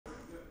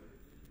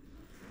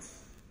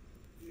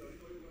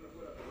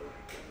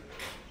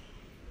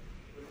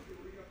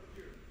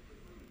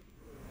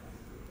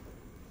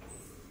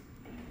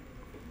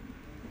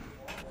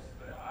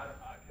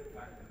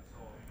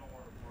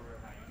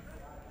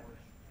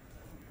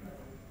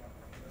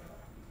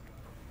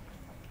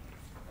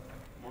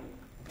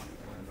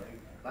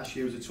Last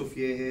year was a tough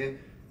year here.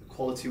 The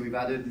quality we've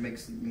added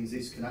means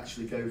this can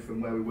actually go from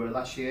where we were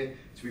last year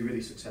to be really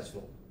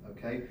successful.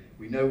 Okay,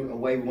 we know a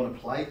way we want to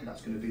play, and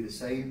that's going to be the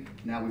same.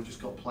 Now we've just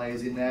got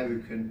players in there who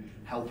can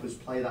help us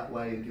play that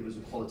way and give us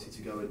the quality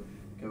to go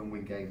and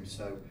win games.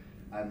 So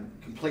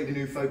completely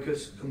new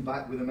focus, come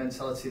back with a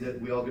mentality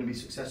that we are going to be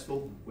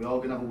successful, we are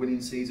going to have a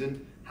winning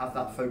season, have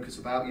that focus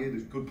about you.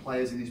 There's good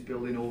players in this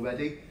building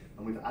already,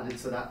 and we've added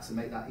to that to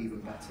make that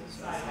even better.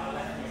 So.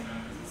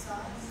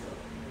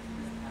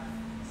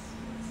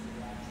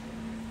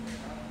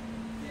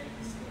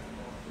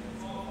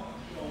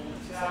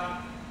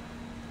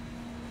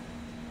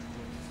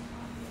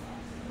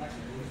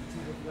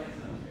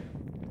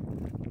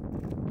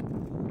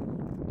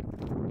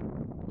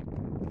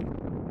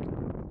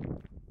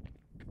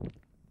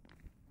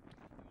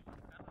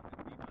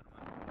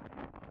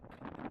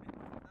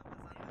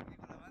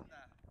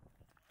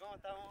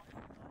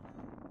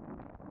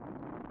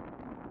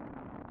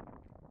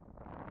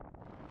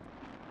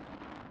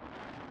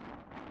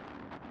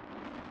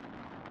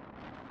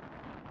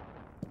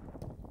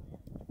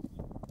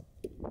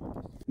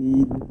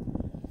 Speed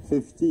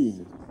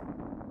 15.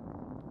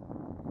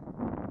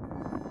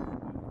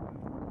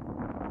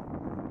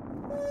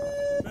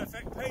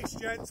 Perfect pace,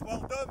 gents.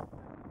 Well done.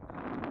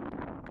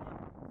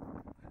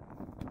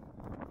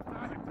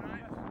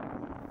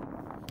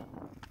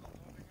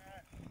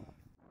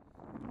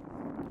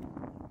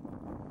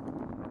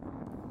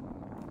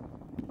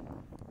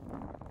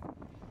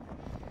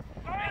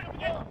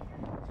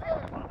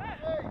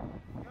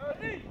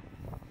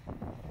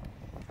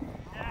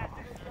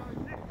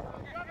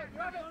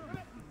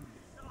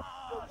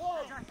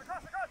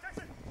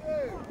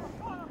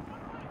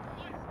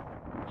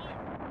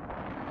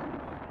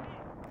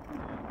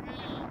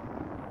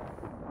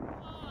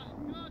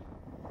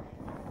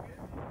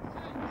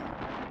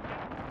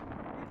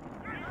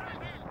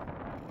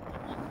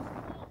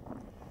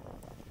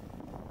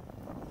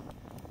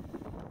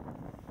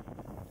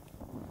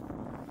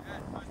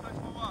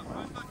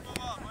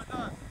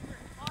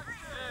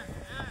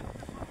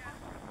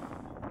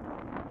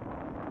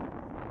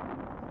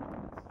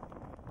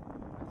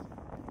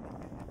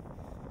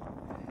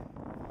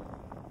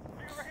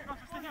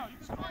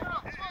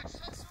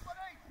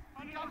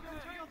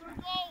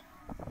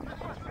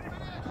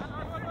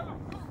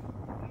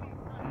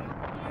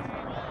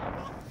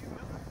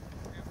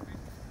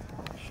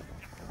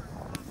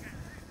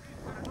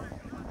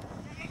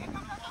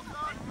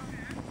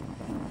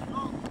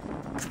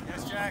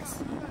 Yes, Jax.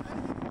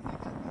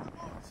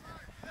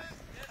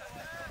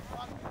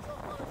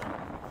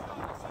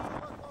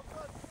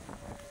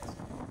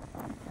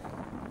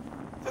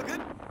 Feel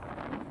good?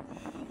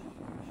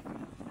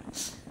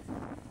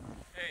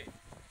 Hey,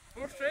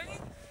 first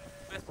training,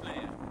 best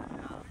player.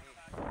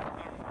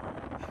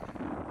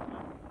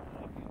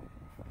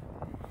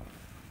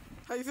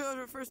 How you feeling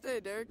for first day,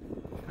 Derek? Good.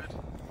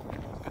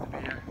 It's good to be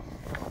here.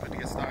 Good to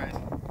get started.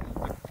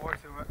 Looking forward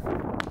to it.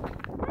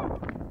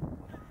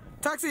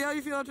 Taxi, how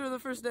you feeling after the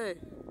first day?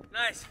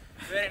 Nice,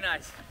 very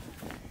nice.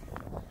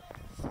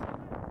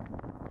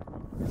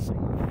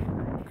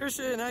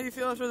 Christian, how you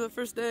feel after the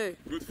first day?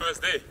 Good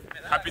first day.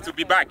 Happy to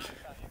be back.